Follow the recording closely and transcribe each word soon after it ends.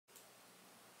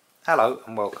Hello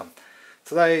and welcome.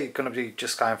 Today going to be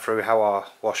just going through how I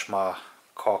wash my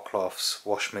car cloths,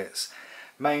 wash mitts,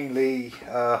 mainly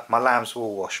my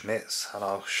Lambswool wash mitts, and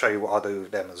I'll show you what I do with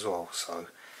them as well. So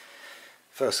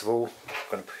first of all, I'm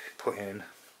going to put in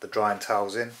the drying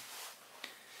towels in.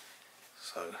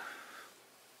 So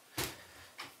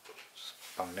just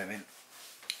bung them in.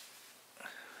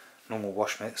 Normal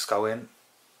wash mitts go in,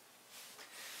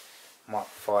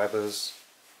 microfibers,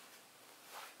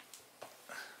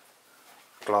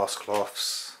 glass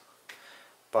cloths,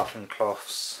 buffing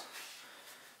cloths,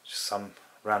 just some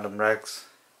random rags,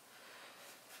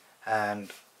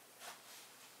 and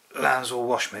Lambswool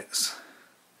wash mitts.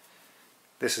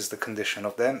 This is the condition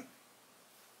of them.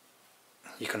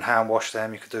 You can hand wash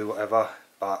them, you can do whatever,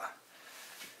 but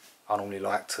I normally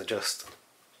like to just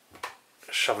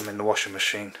shove them in the washing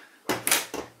machine.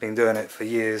 Been doing it for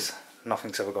years,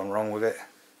 nothing's ever gone wrong with it.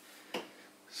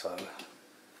 So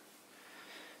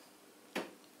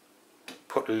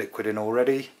put the liquid in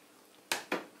already,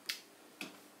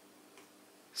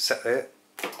 set it,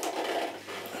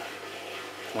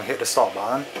 we hit the start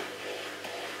button,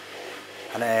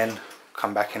 and then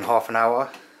come back in half an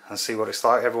hour and see what it's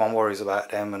like. Everyone worries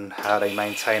about them and how they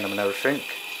maintain them and everything,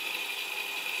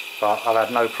 but I've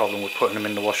had no problem with putting them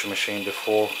in the washing machine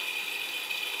before.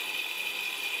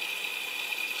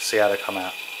 See how they come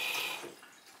out.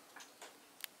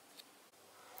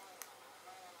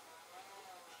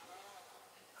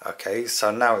 Okay,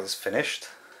 so now it's finished.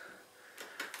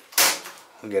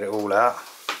 We'll get it all out.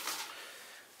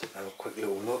 Have a quick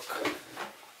little look.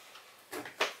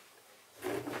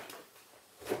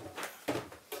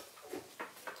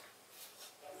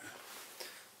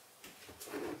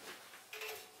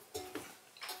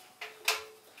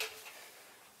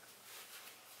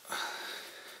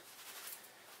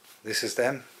 This is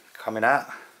them coming out.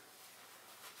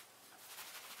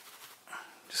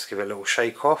 Just give it a little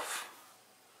shake off.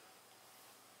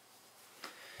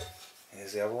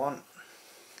 Here's the other one.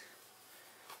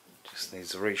 Just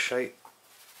needs a reshape.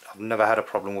 I've never had a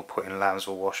problem with putting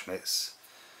Lambswool wash mitts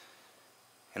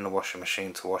in the washing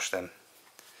machine to wash them.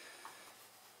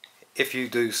 If you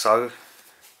do so,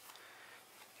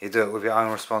 you do it with your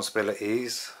own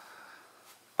responsibilities,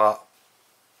 but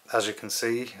as you can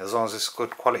see, as long as it's a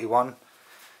good quality one,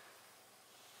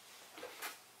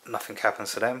 nothing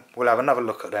happens to them. We'll have another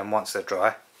look at them once they're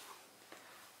dry.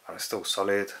 And it's still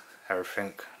solid,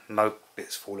 everything, no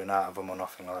bits falling out of them or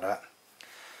nothing like that.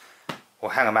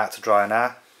 We'll hang them out to dry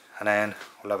now, and then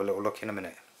we'll have a little look in a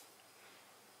minute.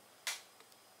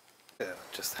 Yeah,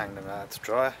 just hang them out to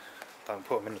dry. Don't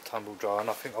put them in the tumble dryer, and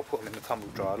I think I'll put them in the tumble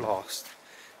dryer last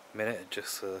minute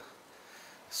just to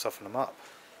soften them up.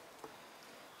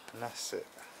 And that's it.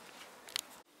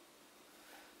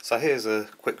 So here's a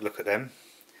quick look at them.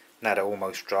 Now they're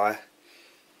almost dry.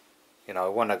 You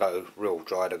know, when they go real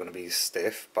dry they're going to be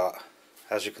stiff, but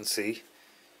as you can see,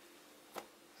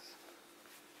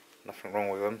 nothing wrong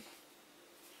with them.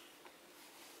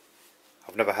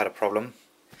 I've never had a problem.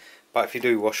 But if you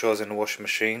do wash yours in the washing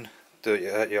machine, do it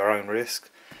at your own risk.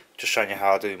 Just showing you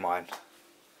how I do mine.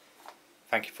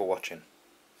 Thank you for watching.